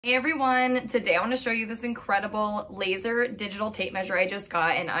Hey everyone, today I want to show you this incredible laser digital tape measure I just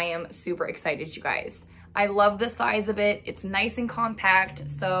got, and I am super excited, you guys. I love the size of it. It's nice and compact,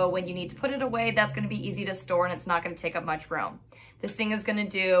 so when you need to put it away, that's going to be easy to store and it's not going to take up much room. This thing is going to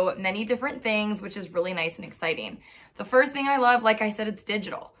do many different things, which is really nice and exciting. The first thing I love, like I said, it's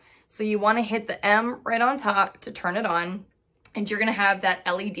digital. So you want to hit the M right on top to turn it on, and you're going to have that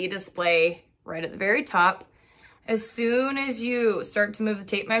LED display right at the very top. As soon as you start to move the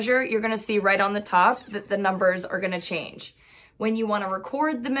tape measure, you're gonna see right on the top that the numbers are gonna change. When you wanna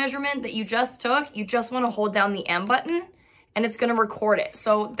record the measurement that you just took, you just wanna hold down the M button and it's gonna record it.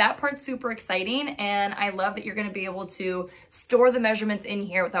 So that part's super exciting, and I love that you're gonna be able to store the measurements in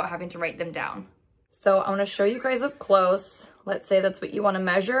here without having to write them down. So I wanna show you guys up close. Let's say that's what you wanna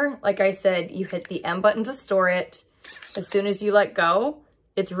measure. Like I said, you hit the M button to store it. As soon as you let go,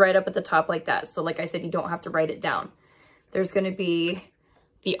 it's right up at the top like that. So like I said, you don't have to write it down. There's gonna be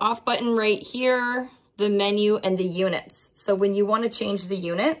the off button right here, the menu, and the units. So when you wanna change the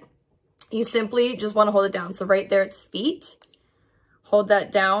unit, you simply just wanna hold it down. So right there, it's feet. Hold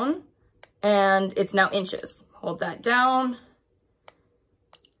that down, and it's now inches. Hold that down.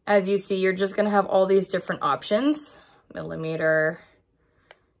 As you see, you're just gonna have all these different options. Millimeter,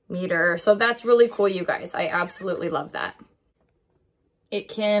 meter. So that's really cool, you guys. I absolutely love that. It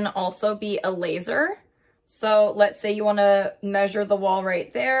can also be a laser. So let's say you want to measure the wall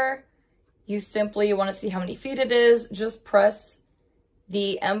right there. You simply want to see how many feet it is. Just press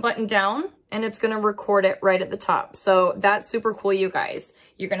the M button down and it's going to record it right at the top. So that's super cool, you guys.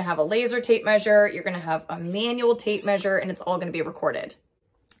 You're going to have a laser tape measure. You're going to have a manual tape measure, and it's all going to be recorded.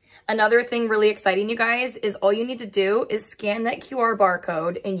 Another thing really exciting, you guys, is all you need to do is scan that QR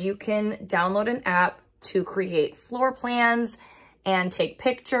barcode and you can download an app to create floor plans and take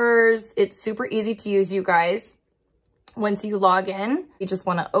pictures. It's super easy to use, you guys. Once you log in, you just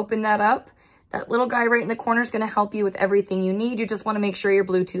want to open that up. That little guy right in the corner is going to help you with everything you need. You just want to make sure your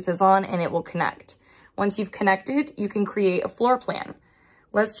Bluetooth is on and it will connect. Once you've connected, you can create a floor plan.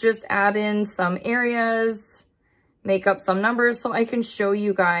 Let's just add in some areas, make up some numbers so I can show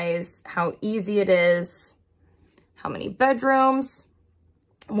you guys how easy it is, how many bedrooms.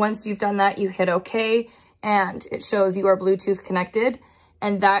 Once you've done that, you hit OK. And it shows you are Bluetooth connected,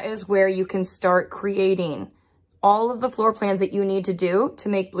 and that is where you can start creating all of the floor plans that you need to do to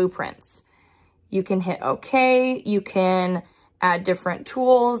make blueprints. You can hit OK, you can add different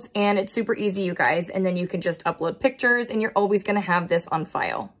tools, and it's super easy, you guys. And then you can just upload pictures, and you're always going to have this on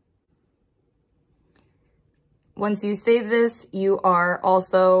file. Once you save this, you are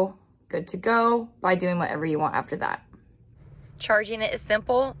also good to go by doing whatever you want after that. Charging it is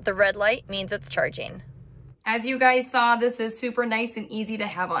simple. The red light means it's charging. As you guys saw, this is super nice and easy to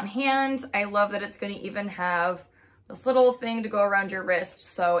have on hand. I love that it's going to even have this little thing to go around your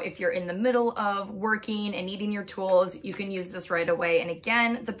wrist. So if you're in the middle of working and needing your tools, you can use this right away. And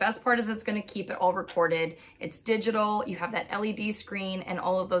again, the best part is it's going to keep it all recorded. It's digital. You have that LED screen and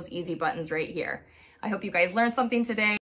all of those easy buttons right here. I hope you guys learned something today.